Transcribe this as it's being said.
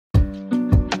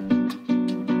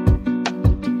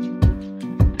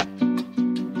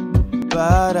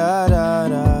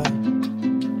Ba-da-da-da,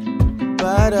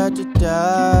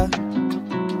 ba-da-da-da.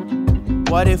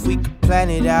 What if we could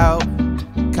plan it out?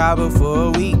 Cabo for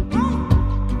a week,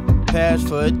 Paris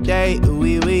for a day,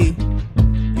 ooh-wee-wee.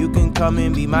 You can come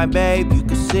and be my babe, you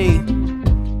can see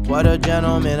what a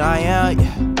gentleman I am,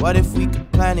 yeah. What if we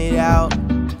could plan it out?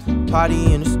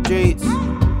 Party in the streets,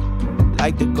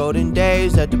 like the golden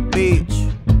days at the beach.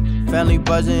 Family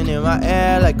buzzing in my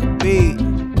air like a beat.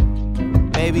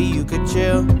 Maybe you could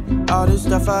chill. All this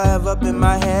stuff I have up in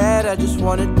my head, I just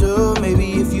wanna do.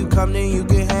 Maybe if you come then you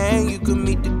can hang, you can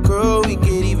meet the crew. We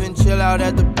could even chill out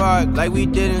at the park like we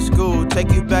did in school.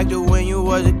 Take you back to when you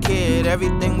was a kid,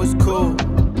 everything was cool.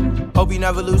 Hope you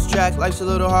never lose track, life's a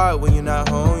little hard when you're not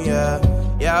home, yeah.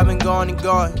 Yeah, I've been going and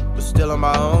going, but still on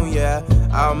my own, yeah.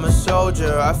 I'm a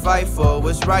soldier, I fight for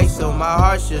what's right, so my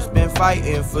heart's just been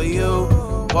fighting for you.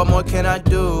 What more can I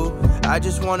do? I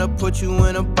just wanna put you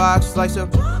in a box like some.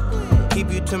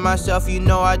 Keep you to myself, you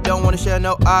know I don't wanna share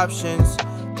no options.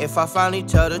 If I finally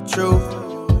tell the truth,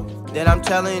 then I'm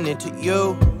telling it to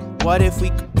you. What if we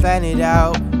could plan it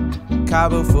out?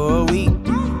 Cabo for a week,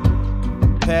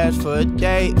 Paris for a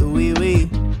day, ooh-wee-wee.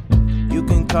 You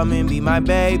can come and be my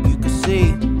babe, you can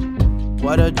see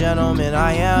what a gentleman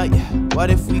I am, yeah. What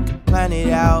if we could plan it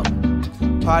out?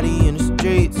 Party in the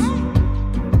streets,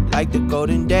 like the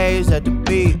golden days at the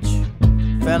beach.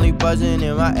 Family buzzing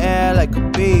in my air like a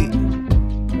beat.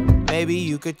 Maybe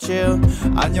you could chill.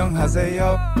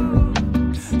 안녕하세요.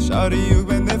 Shawty, you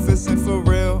beneficent for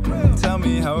real. Tell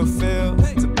me how it feel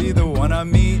to be the one I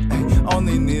meet.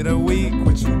 Only need a week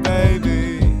with you,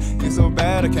 baby. You so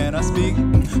bad, I cannot speak.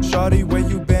 Shawty, where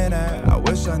you been at? I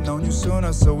wish I'd known you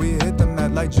sooner, so we hit the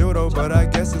mat like judo. But I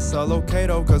guess it's all okay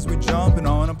though, cause we jumping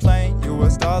on a plane.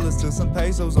 US dollars to some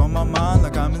pesos on my mind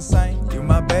like I'm insane. You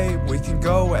my babe, we can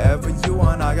go wherever you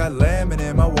want. I got lemon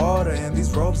in my water and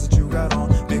these robes that you got on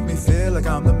make me feel like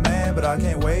I'm the man, but I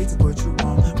can't wait to put you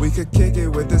on. We could kick it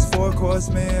with this 4-course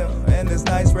meal and this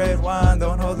nice red wine.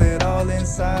 Don't hold it all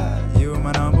inside.